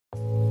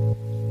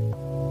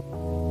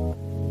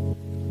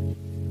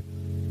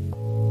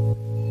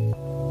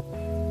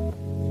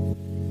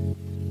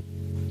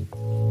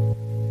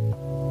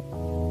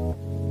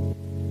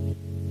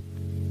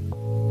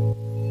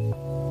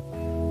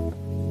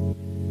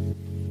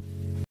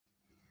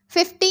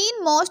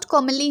15 most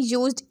commonly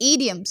used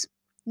idioms.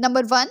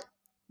 Number 1.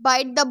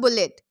 Bite the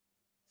bullet.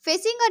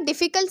 Facing a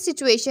difficult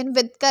situation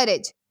with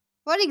courage.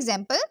 For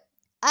example,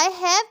 I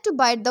have to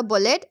bite the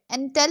bullet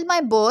and tell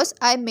my boss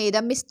I made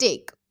a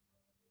mistake.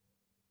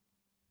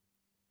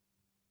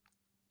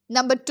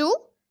 Number 2.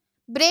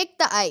 Break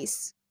the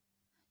ice.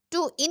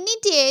 To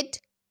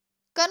initiate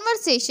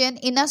conversation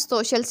in a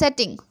social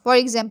setting. For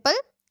example,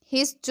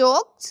 his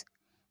jokes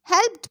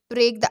helped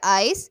break the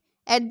ice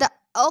at the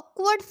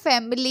awkward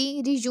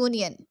family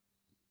reunion.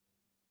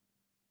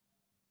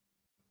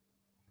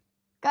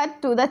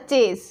 Cut to the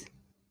chase.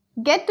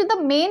 Get to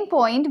the main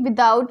point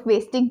without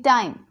wasting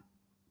time.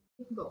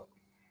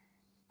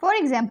 For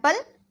example,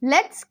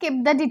 let's skip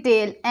the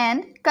detail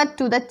and cut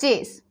to the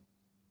chase.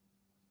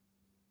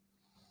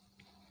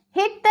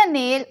 Hit the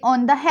nail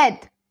on the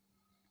head.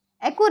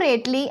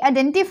 Accurately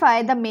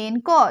identify the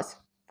main cause.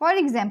 For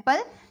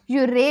example,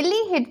 you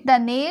really hit the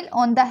nail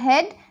on the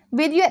head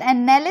with your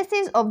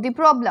analysis of the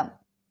problem.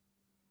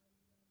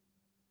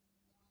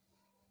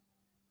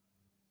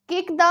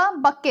 Kick the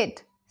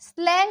bucket.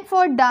 Slang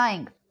for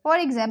dying. For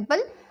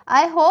example,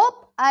 I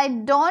hope I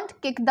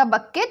don't kick the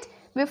bucket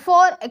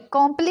before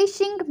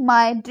accomplishing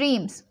my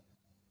dreams.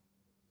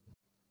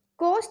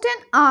 Cost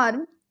an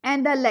arm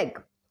and a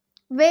leg.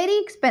 Very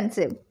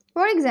expensive.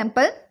 For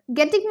example,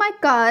 getting my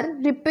car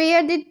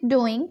repaired it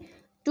doing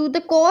to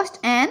the cost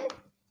an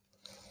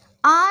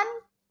arm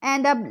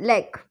and a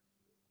leg.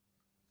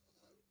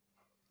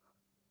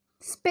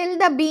 Spill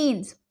the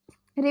beans.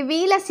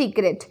 Reveal a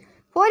secret.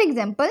 For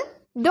example,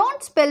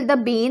 don't spill the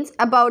beans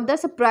about the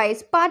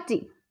surprise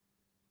party.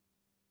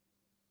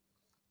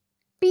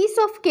 Piece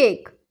of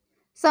cake.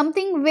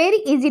 Something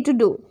very easy to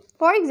do.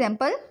 For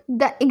example,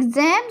 the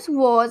exams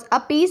was a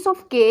piece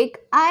of cake.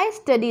 I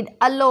studied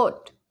a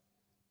lot.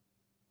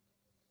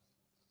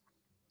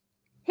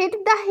 Hit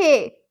the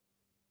hay.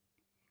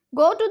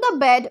 Go to the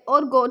bed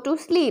or go to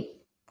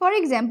sleep. For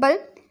example,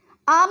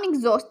 I'm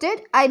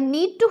exhausted. I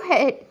need to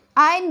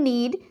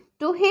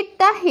hit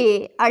the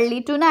hay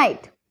early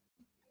tonight.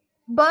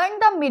 Burn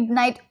the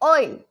midnight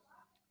oil.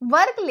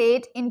 Work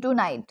late into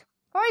night.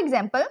 For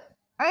example,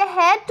 I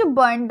had to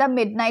burn the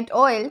midnight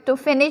oil to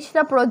finish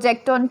the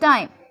project on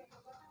time.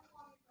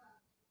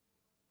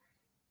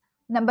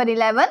 Number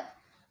 11.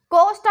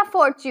 Cost a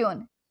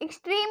fortune.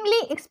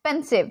 Extremely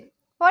expensive.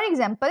 For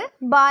example,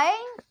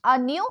 buying a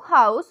new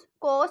house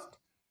cost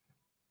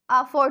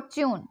a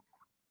fortune.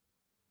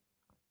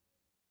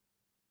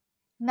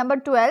 Number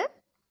 12.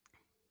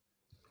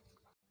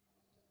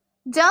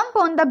 Jump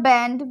on the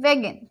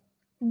bandwagon.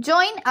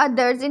 Join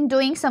others in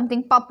doing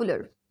something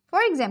popular. For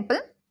example,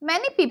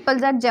 many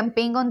people are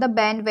jumping on the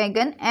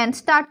bandwagon and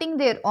starting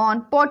their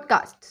own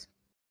podcasts.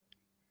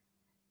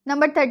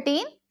 Number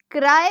 13.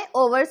 Cry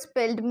over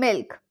spilled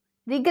milk.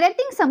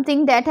 Regretting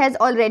something that has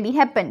already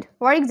happened.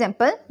 For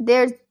example,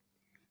 there's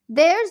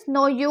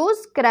no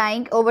use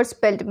crying over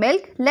spilled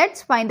milk.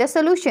 Let's find a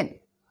solution.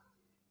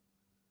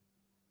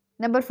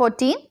 Number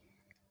 14.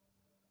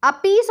 A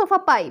piece of a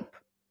pipe.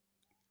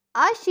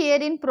 A share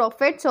in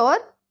profits or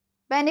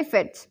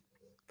benefits.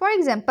 For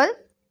example,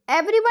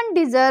 everyone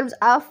deserves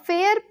a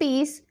fair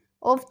piece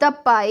of the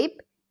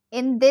pipe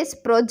in this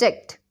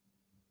project.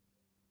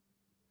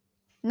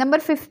 Number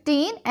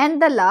 15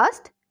 and the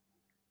last.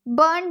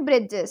 Burn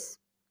bridges.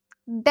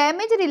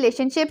 Damage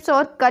relationships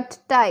or cut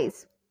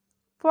ties.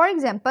 For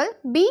example,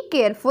 be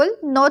careful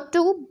not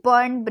to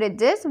burn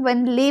bridges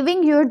when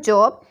leaving your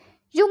job.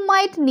 You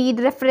might need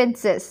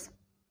references.